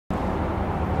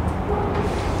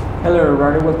Hello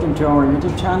everybody, welcome to our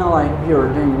YouTube channel. I hope you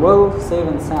are doing well, safe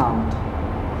and sound.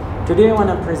 Today I want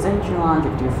to present you an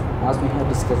adjective as we had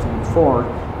discussed before.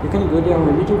 You can go to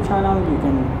our YouTube channel, you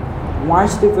can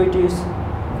watch the videos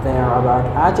there about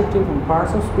adjective and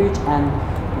parts of speech and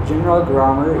general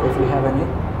grammar if you have any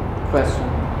question.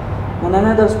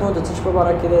 نننه درس مو د چی په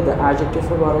باره کې ده د adjective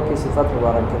په باره کې صفت په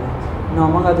باره کې ده. نو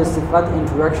موږ د صفت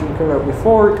introduction کړو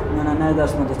before. نننه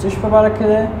درس مو د چی په باره کې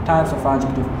ده types of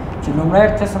adjective. چې لومړی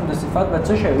قسم د صفت به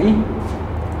څه شوي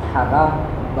هغه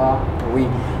به وي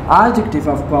adjective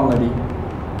of quality.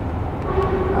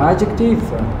 adjective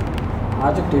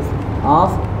of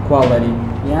quality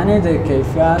یعنی د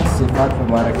کیفیت صفت په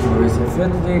باره کې وي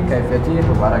صفت د کیفیتي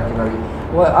په باره کې وي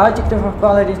و adjective of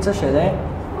quality څه شی دی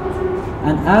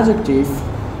an adjective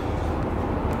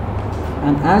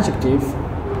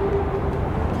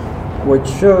which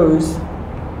shows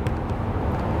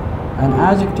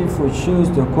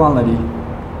the quality.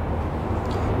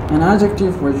 An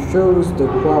adjective which shows the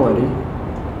quality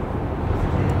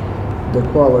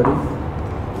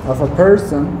of a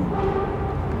person,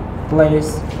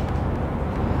 place,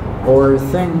 or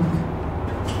thing.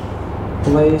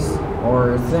 Place or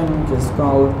thing is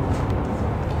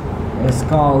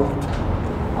called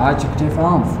adjective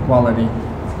of quality.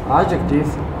 Adjective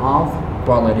of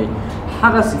quality.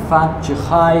 هغه صفات چې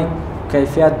ښایي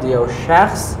کیفیت د یو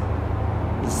شخص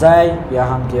ځای یا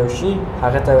هم د یو شي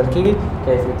هغه ته ویل کېږي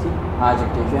کیفیتي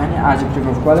adjective یعنی adjective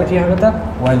of quality هغه ته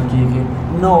ویل کېږي.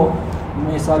 نو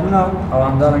مثالونه او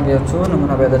همدارنګه یو څو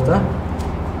نمونه به درته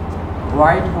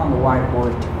write on the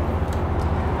whiteboard.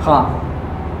 ها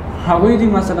هغوی دي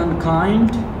مثلا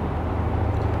kind,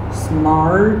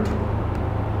 smart,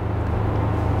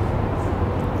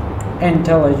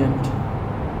 intelligent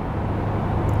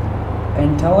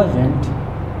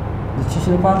د چی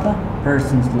شي لپاره ده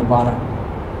persons لپاره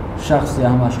شخص یا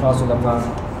هم اشخاص لپاره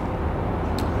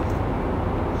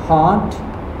hot,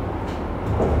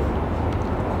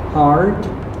 hard,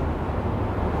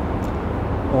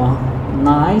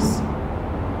 nice,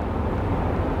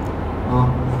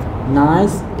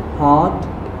 hot,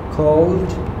 cold,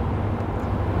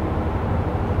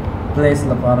 place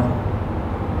لپاره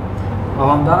او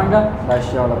همدارنګه د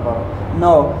اشیاء لپاره.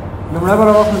 نو لومړی به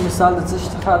راواخلو مثال د څه شي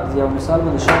څخه یو مثال به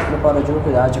د شخص لپاره جوړ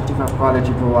کړو د adjective of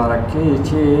quality په باره کې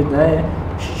چې د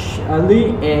Ali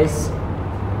is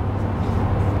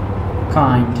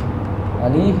kind.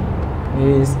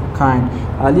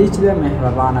 Ali چې دی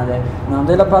مهربانه دی. نو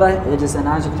همدې لپاره it is an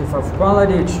adjective of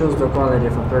quality. It shows the quality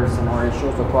of a person or it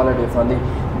shows the quality of Ali.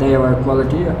 د یو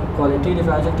qualitative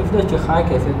adjective دی چې ښه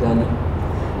کیفیت د Ali.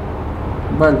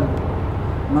 بل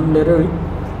موږ لرو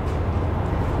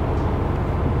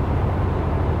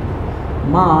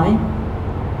My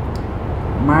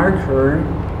marker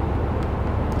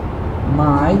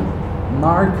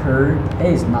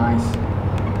is nice.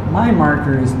 My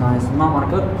marker is nice. My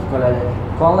marker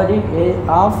quality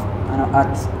of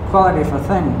quality of a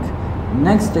thing.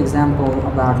 Next example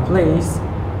about place.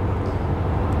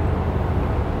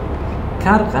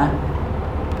 Karqa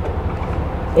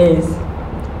is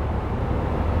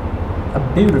a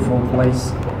beautiful place.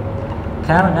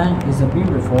 Karqa is a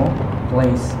beautiful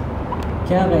place.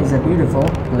 Karqa is a beautiful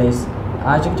place.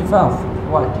 Adjective of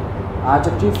what?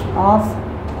 Adjective of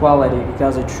quality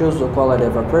because it shows the quality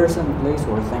of a person, place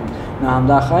or thing. نو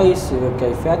همدا ښایي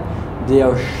کیفیت د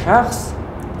یو شخص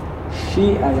شي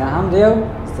یا هم د یو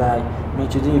ځای نو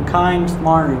چې دی kind,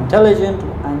 smart, intelligent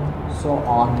and so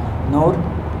on. Note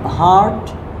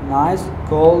hot, nice,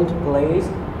 cold, place,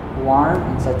 warm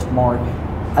and such more.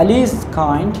 Ali is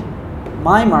kind.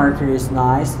 My marker is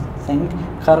nice. Think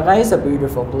Karqa is a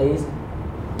beautiful place.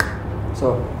 So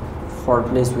for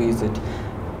place we use it.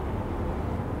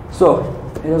 So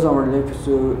it is our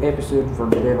episode for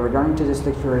today regarding to this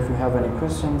lecture. If you have any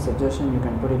questions, suggestion, you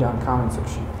can put it down comment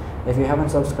section. If you haven't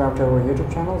subscribed to our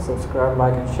YouTube channel, subscribe,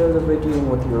 like and share the video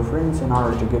with your friends in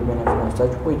order to get benefit of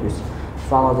such videos.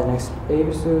 Follow the next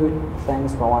episode.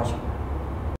 Thanks for watching.